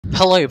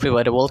Hello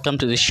everybody, welcome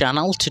to this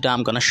channel. Today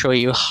I'm gonna show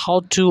you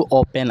how to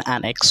open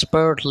an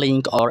expert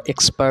link or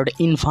expert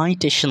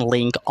invitation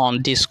link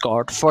on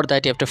Discord. For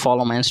that you have to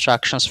follow my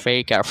instructions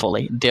very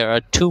carefully. There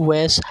are two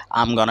ways.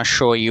 I'm gonna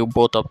show you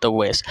both of the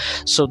ways.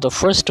 So the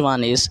first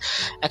one is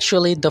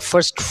actually the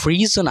first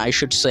reason I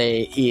should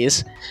say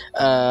is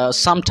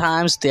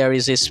sometimes there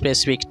is a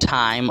specific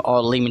time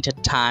or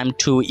limited time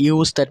to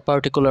use that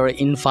particular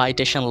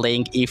invitation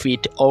link. If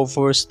it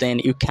offers, then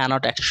you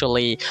cannot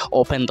actually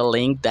open the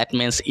link. That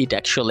means it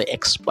actually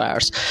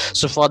expires.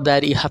 So for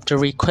that you have to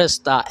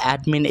request the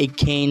admin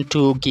again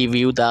to give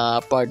you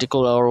the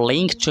particular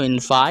link to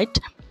invite.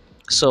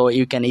 So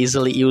you can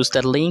easily use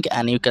that link,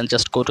 and you can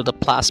just go to the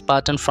plus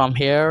button from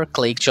here,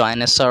 click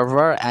join a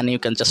server, and you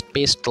can just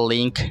paste the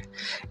link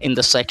in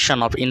the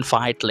section of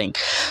invite link.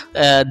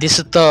 This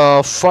is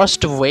the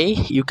first way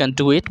you can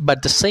do it,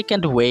 but the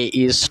second way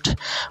is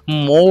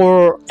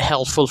more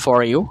helpful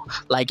for you.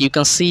 Like you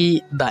can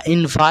see the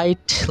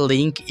invite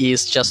link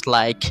is just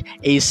like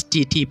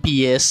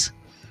https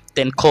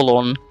then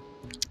colon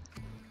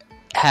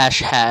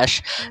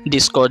hash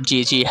discord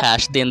gg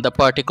hash then the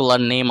particular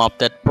name of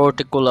that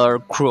particular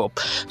group.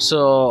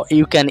 So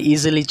you can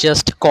easily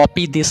just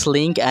copy this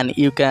link and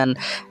you can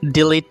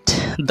delete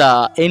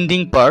the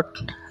ending part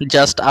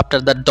just after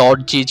the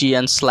 .gg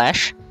and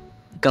slash.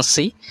 You can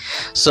see,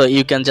 so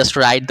you can just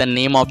write the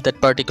name of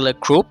that particular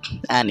group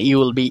and you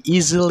will be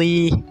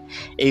easily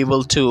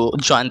able to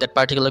join that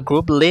particular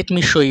group. Let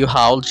me show you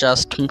how.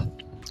 Just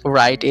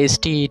write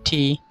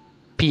https.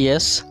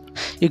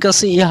 You can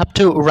see you have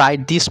to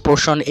write this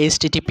portion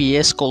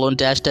https colon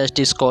dash dash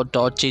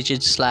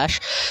discord.gg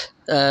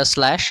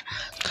slash.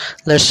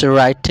 Let's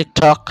write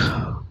TikTok.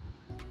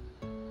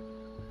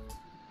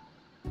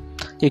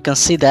 You can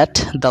see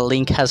that the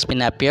link has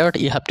been appeared.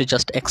 You have to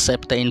just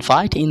accept the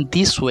invite. In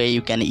this way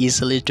you can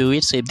easily do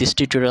it. So if this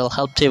tutorial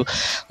helped you,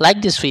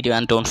 like this video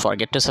and don't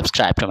forget to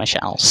subscribe to my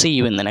channel. See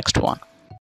you in the next one.